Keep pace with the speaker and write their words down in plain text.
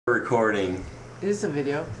Recording. Is this a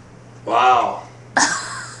video? Wow.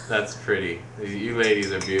 That's pretty. You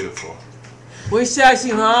ladies are beautiful. We're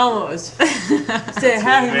sexy mamas. Say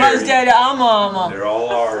happy Mother's Day to our mama. They're all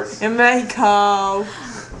ours. In Mexico.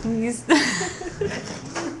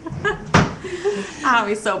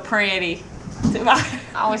 Always so pretty.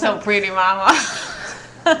 Always so pretty, mama.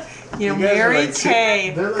 You Mary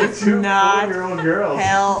Kay. They're like it's two not 4-year-old girls.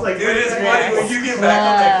 hell. Like, Dude, it's funny when you get back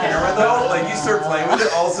on that camera though, like you start playing with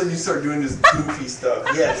it, all of a sudden you start doing this goofy stuff.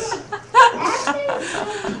 Yes.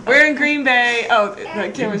 We're in Green Bay. Oh,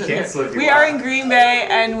 the camera's up here. We are in Green Bay,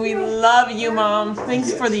 and we love you, Mom.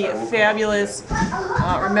 Thanks for the fabulous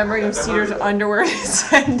remembering Cedar's underwear to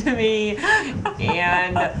send to me,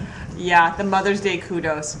 and yeah, the Mother's Day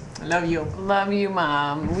kudos. I love you. Love you,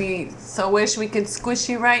 Mom. We so wish we could squish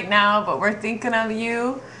you right now, but we're thinking of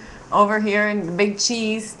you over here in the Big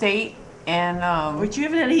Cheese State, and But you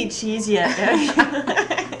haven't had any cheese yet.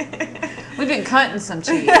 we've been cutting some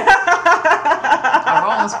cheese.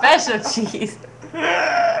 Our own special cheese.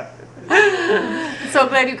 So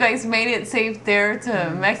glad you guys made it safe there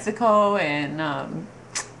to Mexico, and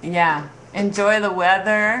yeah, enjoy the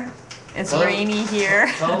weather. It's rainy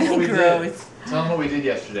here. Tell them what we Gross. did. Tell them what we did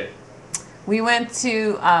yesterday. We went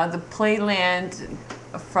to the Playland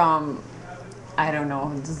from, I don't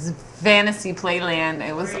know, this Fantasy Playland.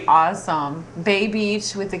 It was awesome. Bay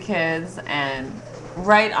Beach with the kids, and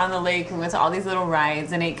right on the lake. We went to all these little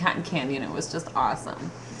rides and ate cotton candy, and it was just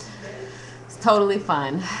awesome. It's totally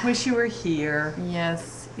fun. Wish you were here.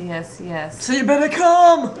 Yes, yes, yes. So you better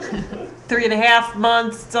come. 3.5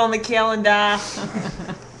 months. It's on the calendar.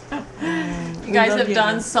 You guys have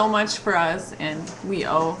done so much for us, and we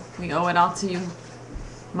owe it all to you,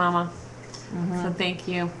 Mama. So thank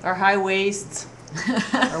you. Our high waists,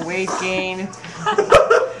 our weight gain,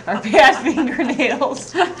 our bad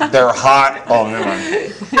fingernails. They're hot. Oh, never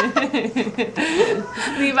mind.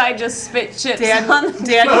 Levi just spit chips Dad, on the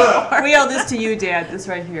Dad, floor. we owe this to you, Dad. This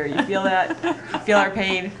right here. You feel that? You feel our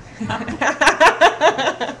pain?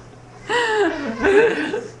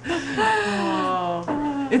 Oh.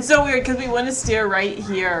 It's so weird because we want to stare right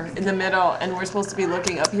here in the middle, and we're supposed to be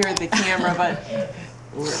looking up here at the camera, but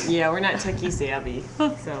we're not techie savvy.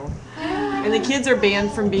 So, and the kids are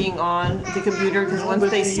banned from being on the computer because once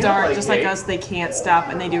they start, just like us, they can't stop,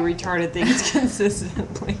 and they do retarded things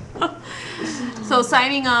consistently. So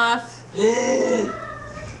signing off.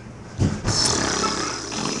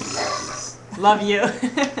 Love you.